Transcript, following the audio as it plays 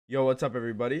Yo, what's up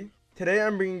everybody? Today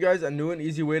I'm bringing you guys a new and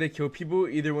easy way to kill people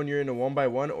either when you're in a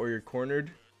 1x1 or you're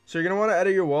cornered. So you're going to want to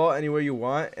edit your wall any way you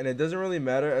want, and it doesn't really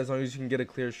matter as long as you can get a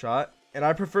clear shot. And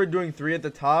I prefer doing 3 at the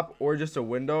top or just a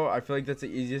window. I feel like that's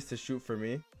the easiest to shoot for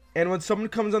me. And when someone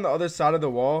comes on the other side of the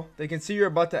wall, they can see you're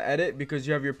about to edit because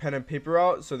you have your pen and paper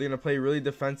out, so they're going to play really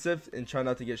defensive and try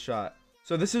not to get shot.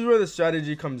 So this is where the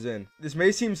strategy comes in. This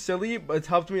may seem silly, but it's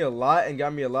helped me a lot and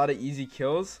got me a lot of easy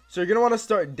kills. So you're going to want to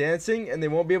start dancing and they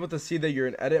won't be able to see that you're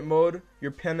in edit mode.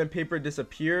 Your pen and paper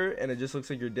disappear and it just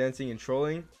looks like you're dancing and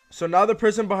trolling. So now the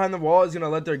person behind the wall is going to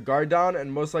let their guard down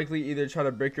and most likely either try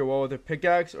to break your wall with a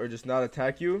pickaxe or just not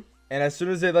attack you. And as soon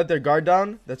as they let their guard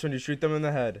down, that's when you shoot them in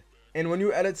the head. And when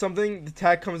you edit something, the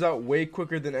tac comes out way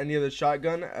quicker than any other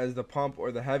shotgun as the pump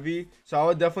or the heavy. So I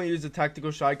would definitely use the tactical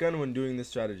shotgun when doing this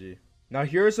strategy. Now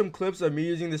here are some clips of me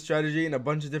using this strategy in a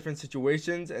bunch of different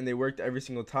situations and they worked every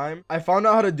single time. I found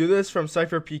out how to do this from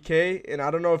Cypher PK and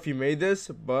I don't know if he made this,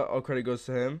 but all credit goes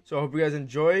to him. So I hope you guys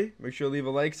enjoy. Make sure to leave a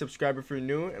like, subscribe if you're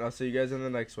new, and I'll see you guys in the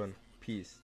next one.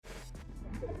 Peace.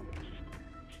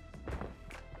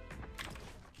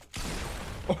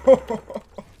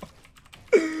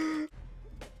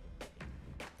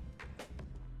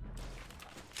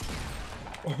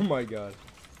 Oh my god.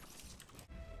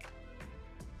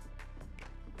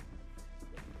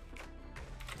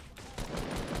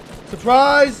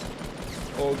 Surprise!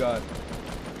 Oh god.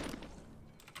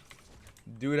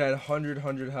 Dude had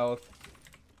 100 health.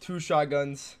 2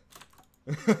 shotguns.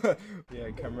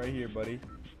 Yeah, come right here, buddy.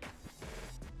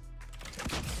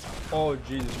 Oh,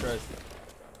 Jesus Christ.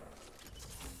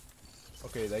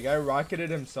 Okay, that guy rocketed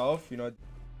himself, you know.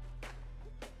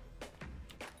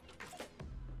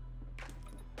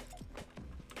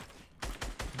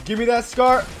 Give me that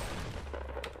scar.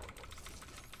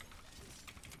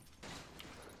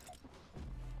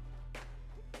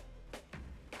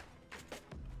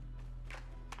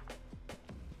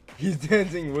 He's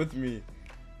dancing with me.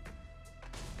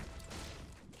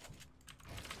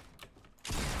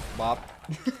 Bop.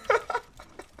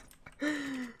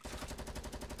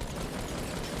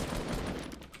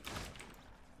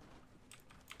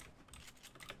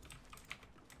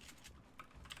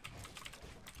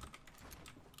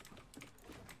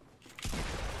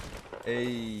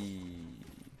 Hey.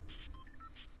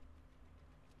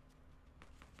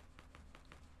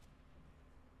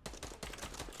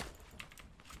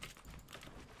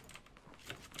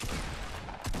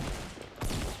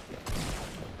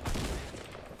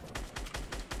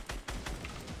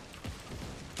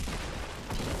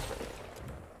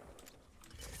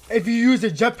 If you use a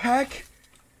jetpack,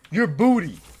 you're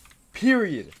booty.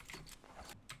 Period.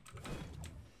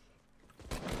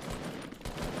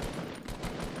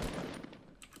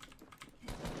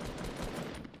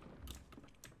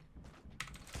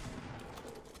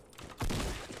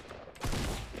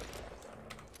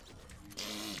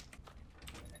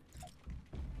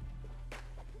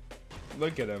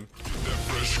 Look at him.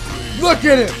 Look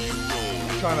at him!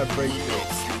 I'm trying to break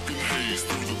this.